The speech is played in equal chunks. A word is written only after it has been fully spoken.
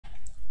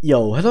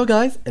Yo, hello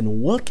guys,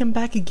 and welcome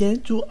back again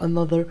to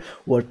another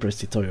WordPress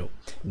tutorial.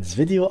 In this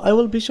video I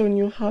will be showing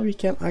you how you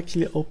can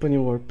actually open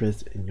your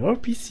WordPress in your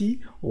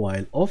PC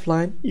while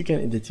offline. You can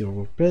edit your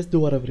WordPress, do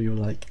whatever you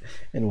like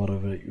and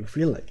whatever you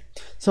feel like.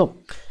 So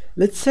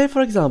let's say,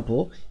 for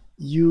example,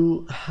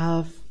 you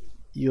have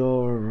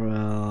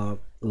your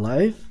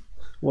live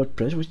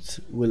WordPress, which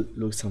will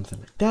look something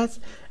like that,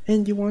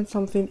 and you want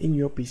something in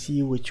your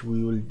PC which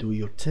we will do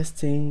your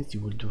testings,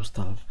 you will do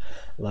stuff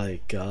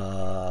like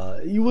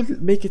you will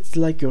make it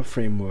like your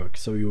framework.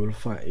 So you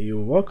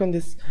will work on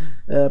this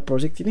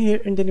project in here,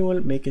 and then you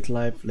will make it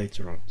live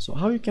later on. So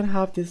how you can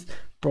have this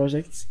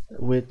projects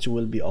which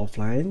will be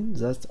offline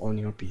just on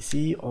your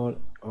PC or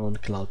on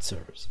cloud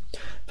servers.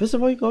 First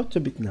of all, you go to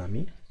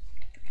Bitnami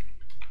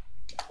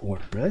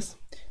WordPress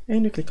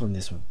and you click on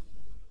this one.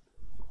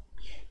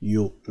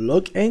 You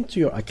log into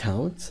your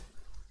account,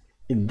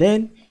 and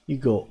then you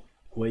go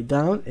way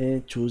down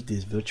and choose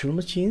these virtual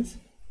machines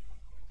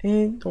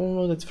and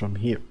download it from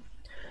here.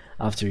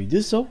 After you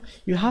do so,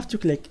 you have to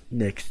click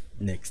next,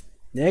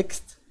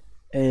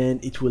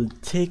 and it will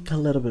take a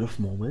little bit of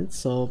moment,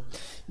 so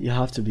you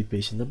have to be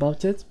patient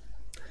about it.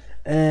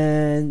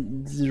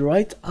 And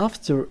right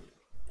after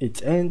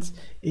it ends,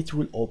 it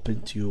will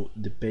open to you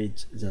the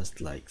page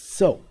just like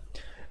so.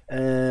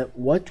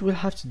 What we'll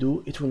have to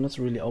do, it will not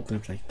really open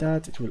it like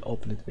that, it will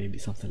open it maybe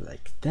something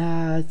like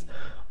that,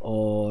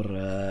 or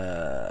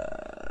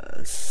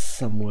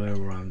somewhere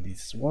around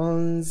these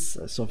ones.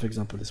 So for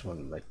example, this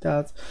one like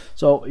that.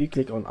 So you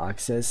click on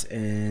access,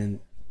 and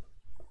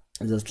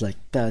just like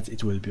that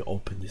it will be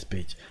open this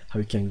page. How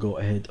you can go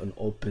ahead and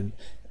open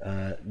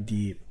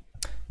the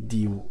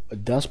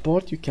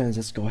dashboard. You can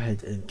just go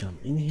ahead and come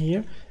in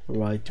here,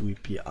 write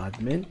WP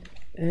admin,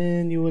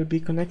 and you will be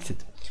connected.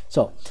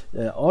 So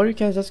or you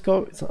can just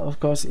go, of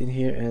course, in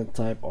here and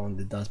type on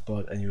the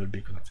dashboard, and you will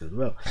be connected as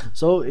well.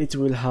 So it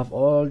will have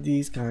all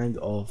these kind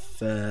of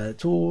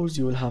tools.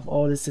 You will have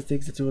all the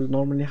settings that you will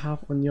normally have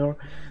on your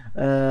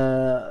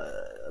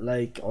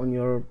like on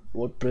your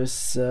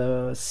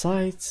WordPress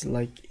sites,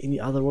 like any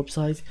other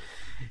website.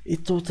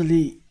 It's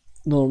totally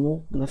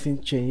normal, nothing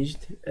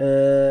changed.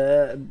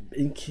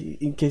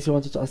 In case you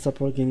wanted to install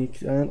plugin, you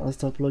can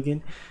install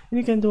plugin, and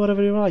you can do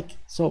whatever you like.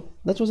 So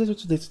that was it for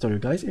today's tutorial,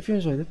 guys. If you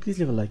enjoyed it, please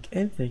leave a like,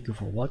 and thank you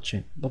for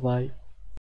watching. Bye bye.